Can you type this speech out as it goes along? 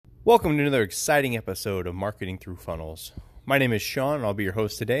Welcome to another exciting episode of Marketing Through Funnels. My name is Sean, and I'll be your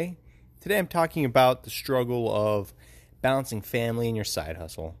host today. Today I'm talking about the struggle of balancing family and your side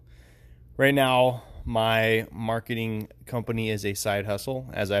hustle. Right now, my marketing company is a side hustle,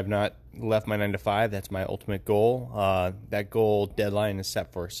 as I've not left my 9 to 5. That's my ultimate goal. That goal deadline is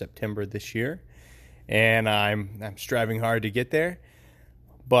set for September this year, and I'm striving hard to get there.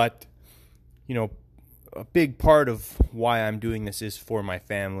 But, a big part of why I'm doing this is for my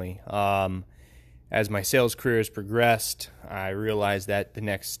family. As my sales career has progressed, I realized that the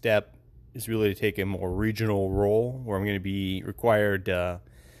next step is really to take a more regional role where I'm going to be required to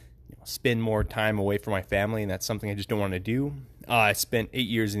spend more time away from my family, and that's something I just don't want to do. I spent 8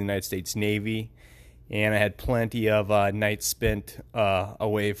 years in the United States Navy, and I had plenty of nights spent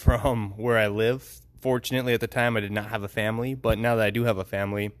away from where I live. Fortunately, at the time, I did not have a family, but now that I do have a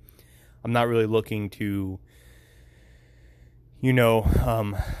family, I'm not really looking to,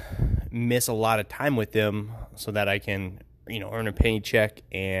 miss a lot of time with them so that I can, earn a paycheck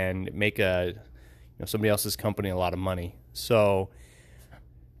and make somebody else's company a lot of money. So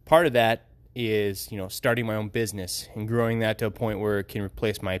part of that is, starting my own business and growing that to a point where it can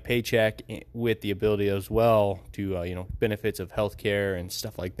replace my paycheck with the ability as well to, benefits of healthcare and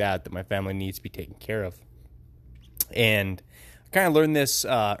stuff like that my family needs to be taken care of. And kind of learned this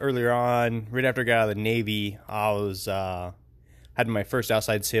earlier on. Right after I got out of the Navy, I was had my first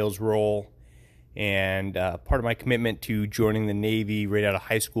outside sales role, and part of my commitment to joining the Navy right out of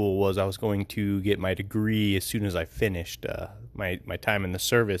high school was I was going to get my degree as soon as I finished my time in the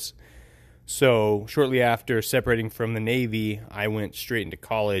service. So shortly after separating from the Navy, I went straight into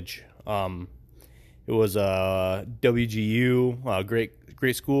college. It was a WGU,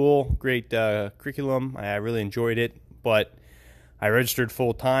 great school, great curriculum. I really enjoyed it, but I registered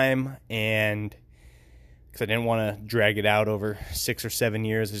full time, and because I didn't want to drag it out over 6 or 7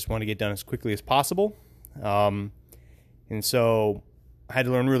 years, I just wanted to get done as quickly as possible. And so I had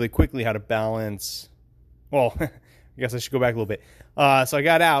to learn really quickly how to balance. Well, I guess I should go back a little bit. So I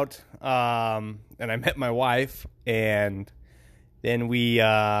got out, and I met my wife, and then we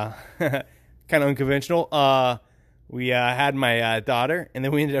kind of unconventional. We had my daughter, and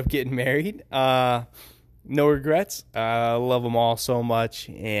then we ended up getting married. No regrets. I love them all so much,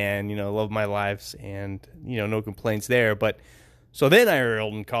 and, love my lives, and, no complaints there. But so then I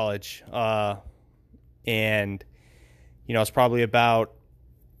enrolled in college, and, I was probably about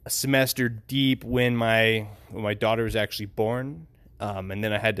a semester deep when my daughter was actually born. And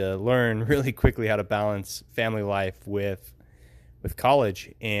then I had to learn really quickly how to balance family life with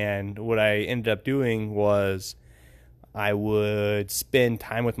college. And what I ended up doing was I would spend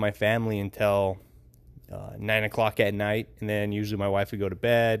time with my family until 9 o'clock at night, and then usually my wife would go to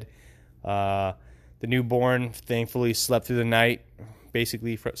bed. The newborn thankfully slept through the night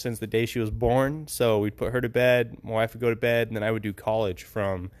basically since the day she was born, so we'd put her to bed, my wife would go to bed, and then I would do college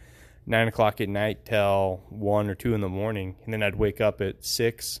from 9 o'clock at night till 1 or 2 in the morning, and then I'd wake up at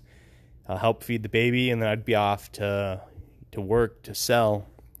 6, help feed the baby, and then I'd be off to work, to sell,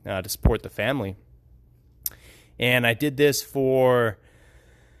 to support the family. And I did this for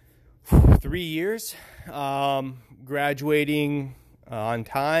 3 years, graduating on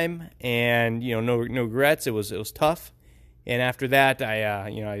time, and no regrets. It was tough, and after that,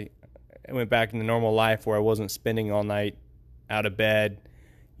 I went back into normal life where I wasn't spending all night out of bed,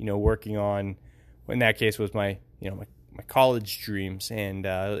 working on. In that case, was my college dreams, and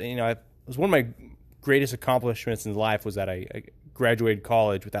it was one of my greatest accomplishments in life was that I graduated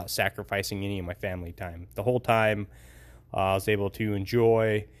college without sacrificing any of my family time. The whole time, I was able to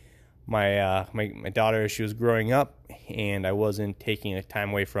enjoy my daughter as she was growing up, and I wasn't taking a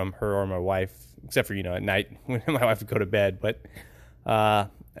time away from her or my wife, except for at night when my wife would go to bed. But I'd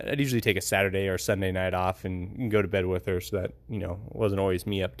usually take a Saturday or Sunday night off and go to bed with her, so that it wasn't always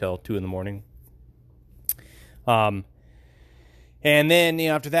me up till 2 in the morning. And then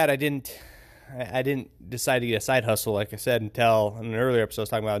after that, I didn't decide to get a side hustle, like I said, until in an earlier episode I was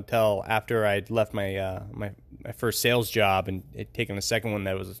talking about, until after I'd left my my first sales job and had taken a second one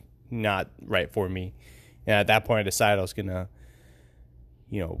that was not right for me. And at that point, I decided I was gonna,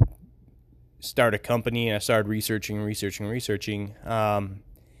 start a company, and I started researching. And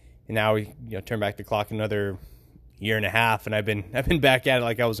now we, turn back the clock another year and a half, and I've been back at it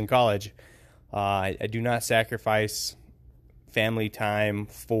like I was in college. I do not sacrifice family time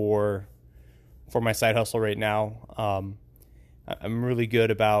for my side hustle right now. I'm really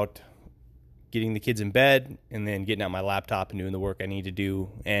good about getting the kids in bed and then getting out my laptop and doing the work I need to do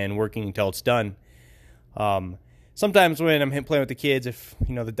and working until it's done. Sometimes when I'm playing with the kids, if,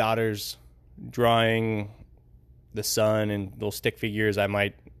 the daughter's drawing the sun and little stick figures, I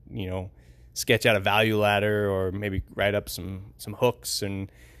might sketch out a value ladder or maybe write up some hooks,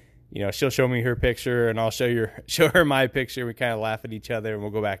 and she'll show me her picture and I'll show her my picture. We kind of laugh at each other and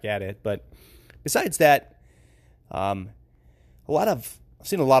we'll go back at it. But besides that, I've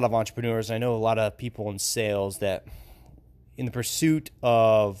seen a lot of entrepreneurs. I know a lot of people in sales that in the pursuit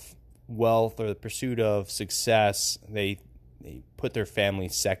of wealth or the pursuit of success, they put their family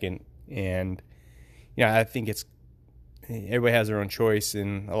second. And I think everybody has their own choice,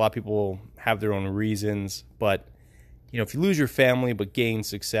 and a lot of people have their own reasons. But if you lose your family but gain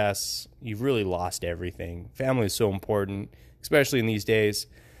success, you've really lost everything. Family is so important, especially in these days.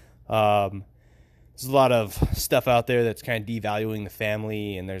 There's a lot of stuff out there that's kind of devaluing the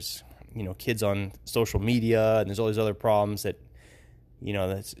family, and there's kids on social media, and there's all these other problems that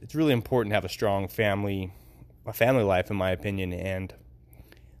it's really important to have a strong family life, in my opinion. And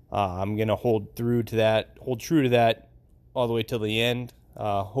I'm gonna hold true to that all the way till the end.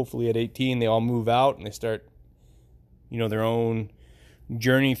 Hopefully at 18 they all move out and they start their own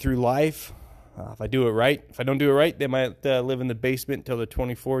journey through life. If I do it right, if I don't do it right, they might live in the basement till they're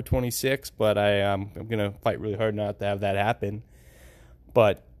 24, 26, but I'm going to fight really hard not to have that happen.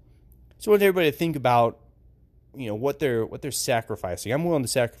 But so I want everybody to think about, what they're sacrificing. I'm willing to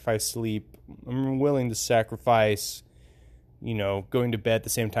sacrifice sleep. I'm willing to sacrifice, going to bed at the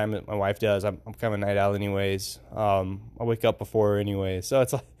same time that my wife does. I'm kind of a night owl anyways. I wake up before her anyway. So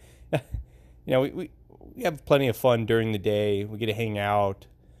it's like, we have plenty of fun during the day. We get to hang out.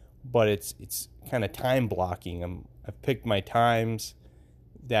 But it's kind of time blocking. I've picked my times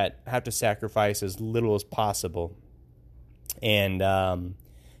that I have to sacrifice as little as possible. And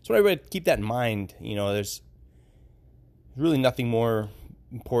so everybody keep that in mind. There's really nothing more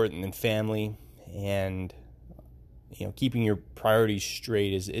important than family. And, keeping your priorities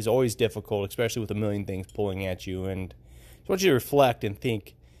straight is always difficult, especially with a million things pulling at you. And so I want you to reflect and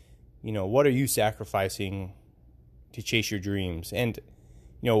think, what are you sacrificing to chase your dreams? And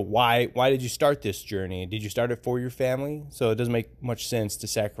why did you start this journey? Did you start it for your family? So it doesn't make much sense to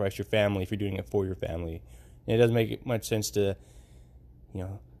sacrifice your family if you're doing it for your family. And it doesn't make much sense to,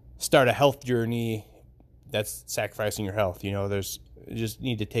 start a health journey that's sacrificing your health. You just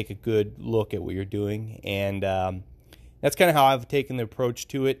need to take a good look at what you're doing. And that's kind of how I've taken the approach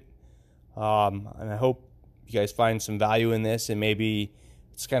to it. And I hope you guys find some value in this, and maybe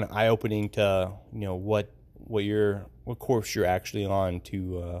it's kind of eye-opening to, what course you're actually on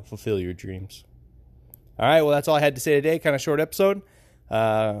to fulfill your dreams. All right, well, that's all I had to say today. Kind of short episode.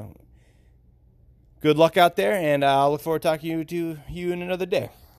 Good luck out there, and I'll look forward to talking to you in another day.